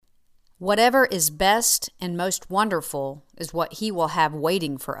Whatever is best and most wonderful is what He will have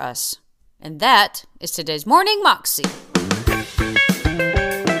waiting for us. And that is today's Morning Moxie.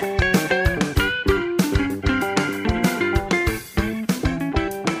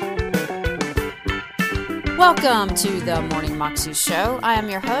 Welcome to the Morning Moxie Show. I am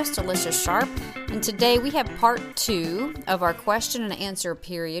your host, Alicia Sharp, and today we have part 2 of our question and answer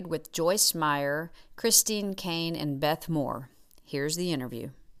period with Joyce Meyer, Christine Kane, and Beth Moore. Here's the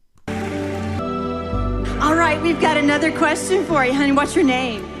interview. All right, we've got another question for you, honey. What's your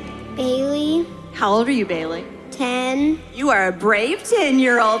name? Bailey. How old are you, Bailey? 10. You are a brave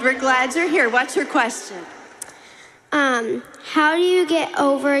 10-year-old. We're glad you're here. What's your question? How do you get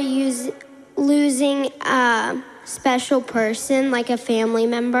over losing a special person, like a family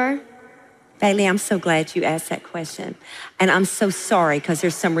member? Bailey, I'm so glad you asked that question. And I'm so sorry because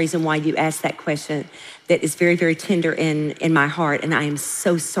there's some reason why you asked that question that is very, very tender in my heart. And I am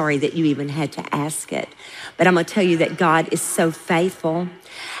so sorry that you even had to ask it. But I'm going to tell you that God is so faithful.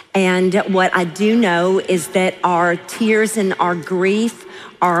 And what I do know is that our tears and our grief,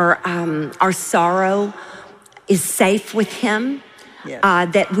 our sorrow is safe with Him. Yes.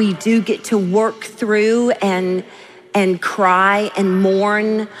 That we do get to work through and cry and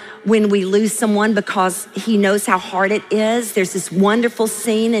mourn when we lose someone because He knows how hard it is. There's this wonderful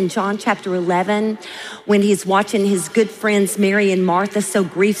scene in John chapter 11 when He's watching His good friends Mary and Martha so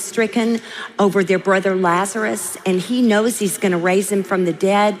grief-stricken over their brother Lazarus, and He knows He's going to raise him from the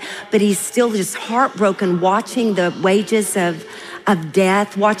dead, but He's still just heartbroken watching the wages of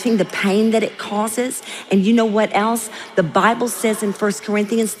death, watching the pain that it causes. And you know what else? The Bible says in 1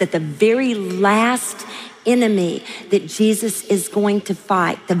 Corinthians that the very last enemy that Jesus is going to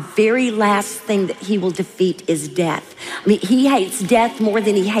fight, the very last thing that He will defeat is death. I mean, He hates death more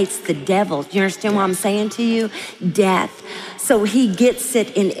than He hates the devil. Do you understand what I'm saying to you? Death. So He gets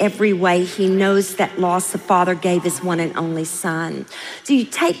it in every way. He knows that loss. The Father gave His one and only Son. So you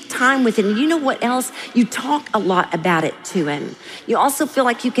take time with Him. You know what else? You talk a lot about it to Him. You also feel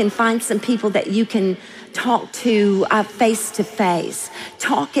like you can find some people that you can talk to face to face.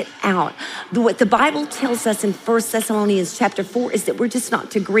 Talk it out. What the Bible tells us in 1 Thessalonians chapter 4 is that we're just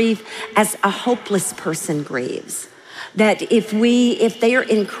not to grieve as a hopeless person grieves. That if they are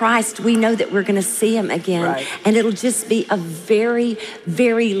in Christ, we know that we're going to see Him again. Right. And it'll just be a very,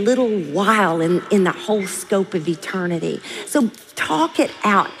 very little while in the whole scope of eternity. So talk it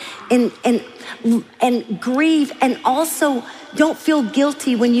out and grieve, and also don't feel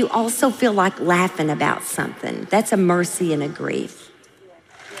guilty when you also feel like laughing about something. That's a mercy and a grief.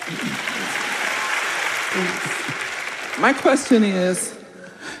 My question is,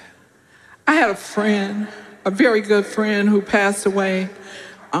 I had a friend, a very good friend who passed away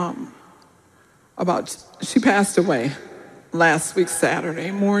she passed away last week,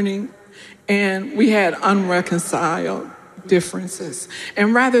 Saturday morning, and we had unreconciled differences.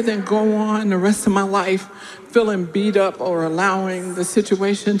 And rather than go on the rest of my life feeling beat up or allowing the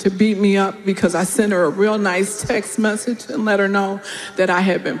situation to beat me up, because I sent her a real nice text message and let her know that I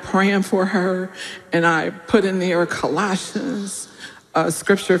had been praying for her, and I put in there Colossians,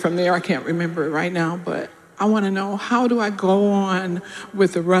 scripture from there. I can't remember it right now, but I want to know, how do I go on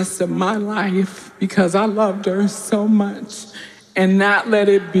with the rest of my life, because I loved her so much, and not let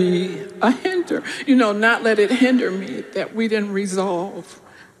it be a hinder, not let it hinder me that we didn't resolve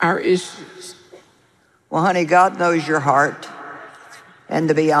our issues. Well, honey, God knows your heart. And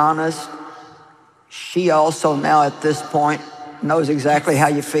to be honest, she also now at this point knows exactly how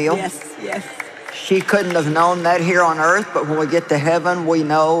you feel. Yes. She couldn't have known that here on earth, but when we get to heaven, we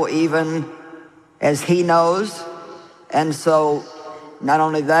know even as He knows. And so not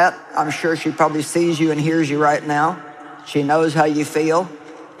only that, I'm sure she probably sees you and hears you right now. She knows how you feel,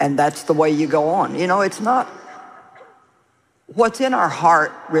 and that's the way you go on. It's not, what's in our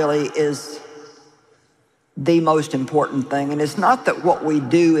heart really is the most important thing. And it's not that what we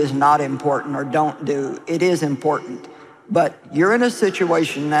do is not important or don't do. It is important. But you're in a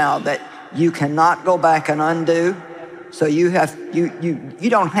situation now that you cannot go back and undo. So you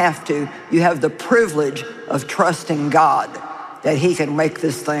don't have to. You have the privilege of trusting God that He can make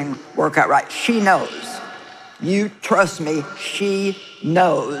this thing work out right. She knows. You trust me, she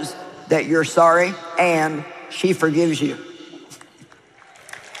knows that you're sorry and she forgives you.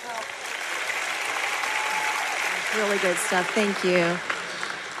 Really good stuff. Thank you.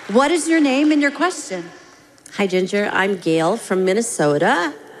 What is your name and your question? Hi, Ginger. I'm Gail from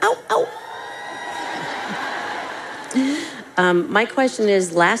Minnesota. Ow. My question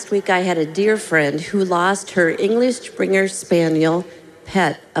is, last week I had a dear friend who lost her English Springer Spaniel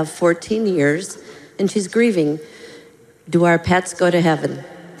pet of 14 years, and she's grieving. Do our pets go to heaven?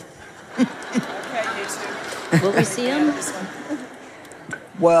 Will we see him?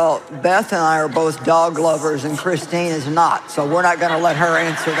 Well, Beth and I are both dog lovers, and Christine is not, so we're not going to let her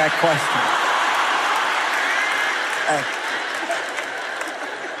answer that question.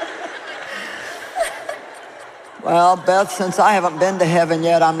 Well, Beth, since I haven't been to heaven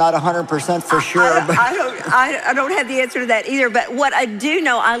yet, I'm not 100% for sure. I don't have the answer to that either. But what I do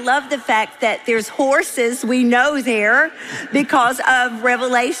know, I love the fact that there's horses we know there because of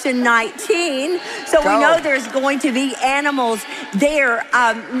Revelation 19. So we know there's going to be animals there.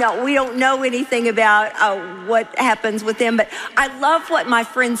 No, we don't know anything about what happens with them. But I love what my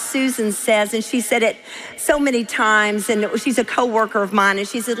friend Susan says, and she said it so many times. And she's a coworker of mine, and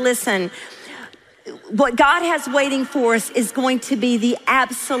she said, "Listen, what God has waiting for us is going to be the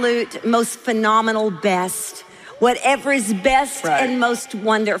absolute most phenomenal best. Whatever is best and most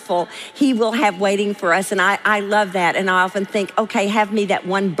wonderful, He will have waiting for us." And I love that. And I often think, okay, have me that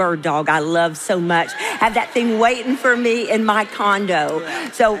one bird dog I love so much. Have that thing waiting for me in my condo.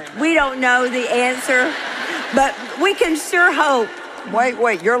 So we don't know the answer, but we can sure hope.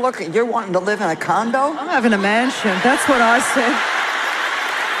 Wait, you're wanting to live in a condo? I'm having a mansion. That's what I said.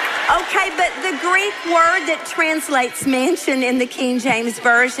 Okay, but the Greek word that translates mansion in the King James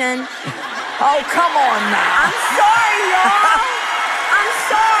Version. Oh, come on now. I'm sorry, y'all. I'm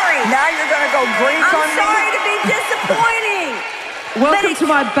sorry. Now you're going to go Greek on me? I'm sorry to be disappointing. Welcome to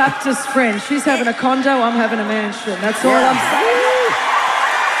my Baptist friend. She's having a condo, I'm having a mansion. That's all I'm saying.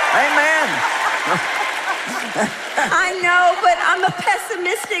 Amen. I know, but I'm a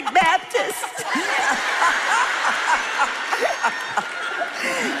pessimistic Baptist.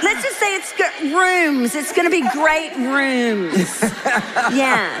 Let's just say it's rooms. It's going to be great rooms.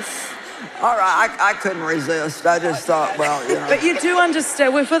 Yes. All right, I couldn't resist. I just thought, well, you know. But you do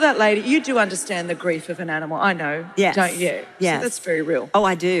understand, well, for that lady, you do understand the grief of an animal. I know. Yes. Don't you? Yes. So that's very real. Oh,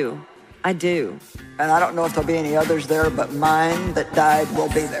 I do. I do. And I don't know if there'll be any others there, but mine that died will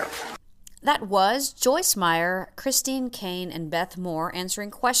be there. That was Joyce Meyer, Christine Caine, and Beth Moore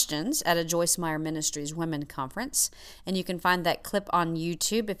answering questions at a Joyce Meyer Ministries Women Conference. And you can find that clip on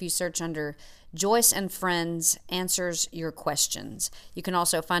YouTube if you search under Joyce and Friends Answers Your Questions. You can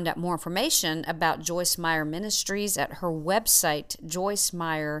also find out more information about Joyce Meyer Ministries at her website,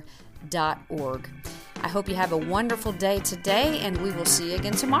 joycemeyer.org. I hope you have a wonderful day today, and we will see you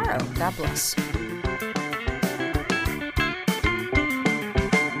again tomorrow. God bless.